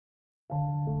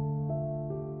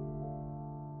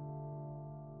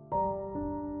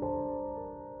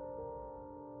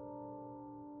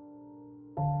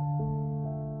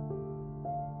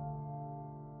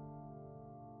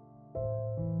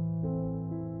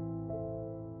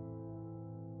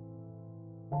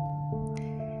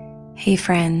Hey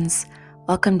friends,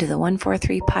 welcome to the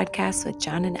 143 podcast with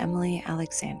John and Emily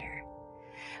Alexander.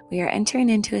 We are entering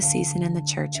into a season in the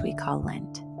church we call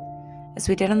Lent. As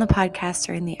we did on the podcast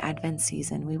during the Advent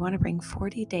season, we want to bring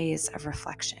 40 days of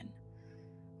reflection.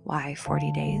 Why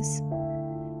 40 days?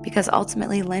 Because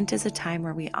ultimately Lent is a time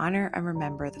where we honor and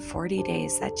remember the 40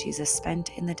 days that Jesus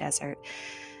spent in the desert,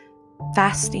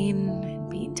 fasting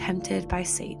and being tempted by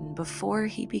Satan before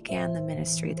he began the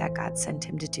ministry that God sent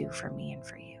him to do for me and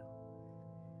for you.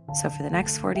 So for the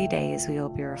next 40 days, we will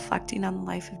be reflecting on the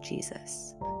life of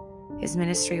Jesus, his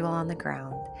ministry while on the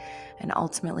ground, and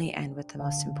ultimately end with the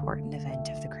most important event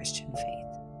of the Christian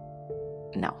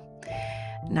faith. No,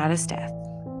 not his death,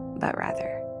 but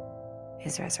rather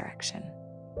his resurrection.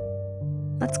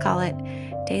 Let's call it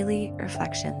Daily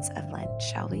Reflections of Lent,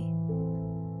 shall we?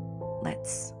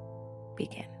 Let's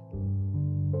begin.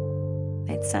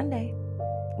 It's Sunday,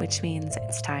 which means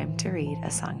it's time to read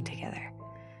a song together.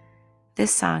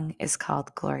 This song is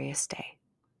called Glorious Day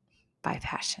by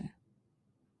Passion.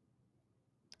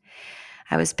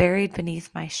 I was buried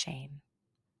beneath my shame.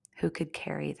 Who could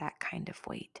carry that kind of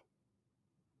weight?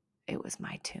 It was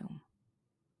my tomb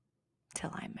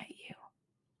till I met you.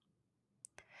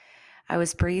 I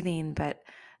was breathing but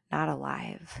not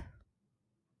alive.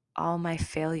 All my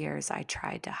failures I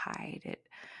tried to hide. It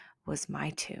was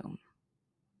my tomb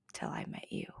till I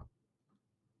met you.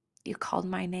 You called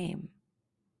my name.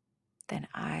 Then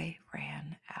I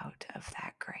ran out of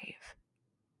that grave,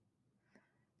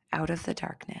 out of the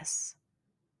darkness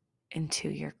into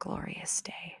your glorious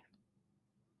day.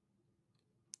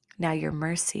 Now your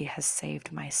mercy has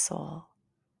saved my soul.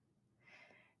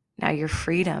 Now your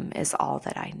freedom is all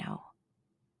that I know.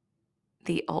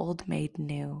 The old made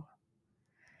new,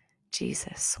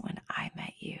 Jesus, when I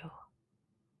met you.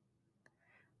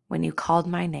 When you called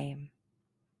my name,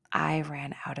 I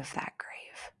ran out of that grave,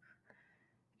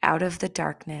 out of the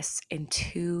darkness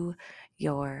into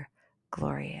your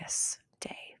glorious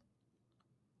day.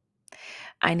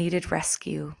 I needed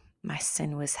rescue, my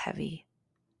sin was heavy,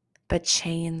 but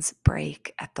chains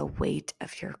break at the weight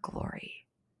of your glory.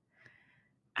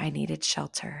 I needed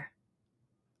shelter,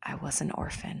 I was an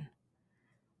orphan,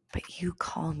 but you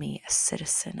call me a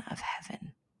citizen of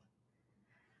heaven.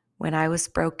 When I was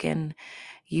broken,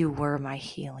 you were my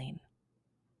healing.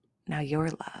 Now your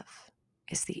love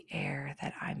is the air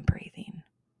that I'm breathing.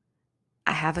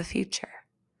 I have a future.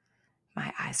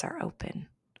 My eyes are open.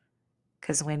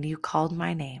 Because when you called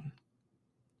my name,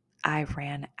 I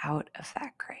ran out of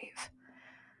that grave,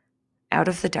 out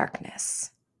of the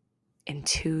darkness,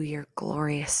 into your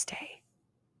glorious day.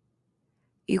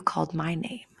 You called my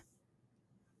name,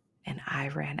 and I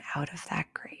ran out of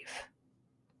that grave,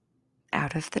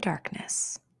 out of the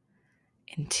darkness,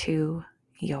 into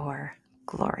your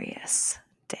glorious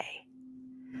day.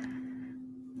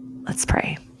 Let's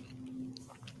pray.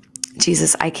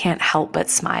 Jesus, I can't help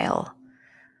but smile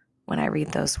when I read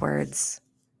those words.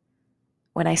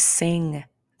 When I sing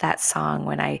that song,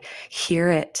 when I hear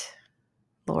it,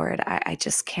 Lord, I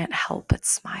just can't help but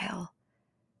smile.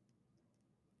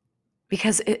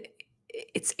 Because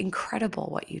it's incredible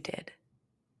what you did.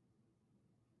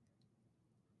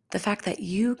 The fact that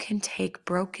you can take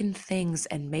broken things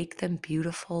and make them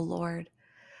beautiful, Lord,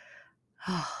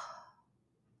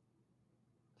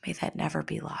 may that never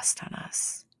be lost on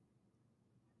us.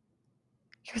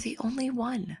 You're the only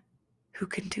one who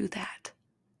can do that.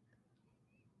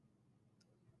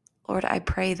 Lord, I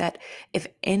pray that if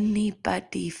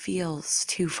anybody feels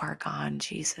too far gone,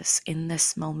 Jesus, in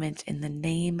this moment, in the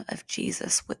name of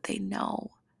Jesus, would they know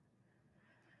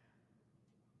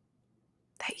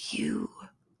that you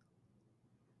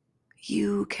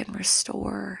can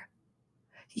restore,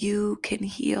 you can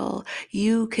heal,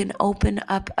 you can open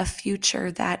up a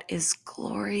future that is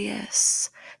glorious,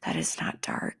 that is not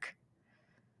dark.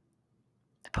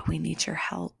 But we need your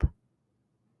help.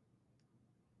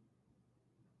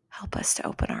 Help us to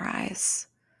open our eyes.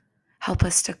 Help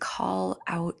us to call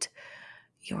out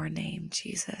your name,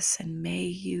 Jesus, and may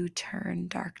you turn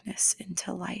darkness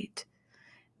into light.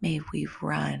 May we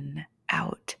run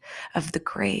out of the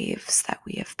graves that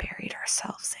we have buried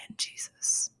ourselves in,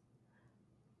 Jesus.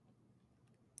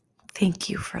 Thank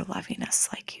you for loving us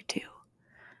like you do.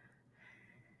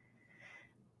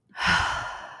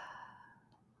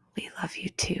 We love you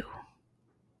too.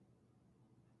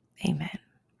 Amen.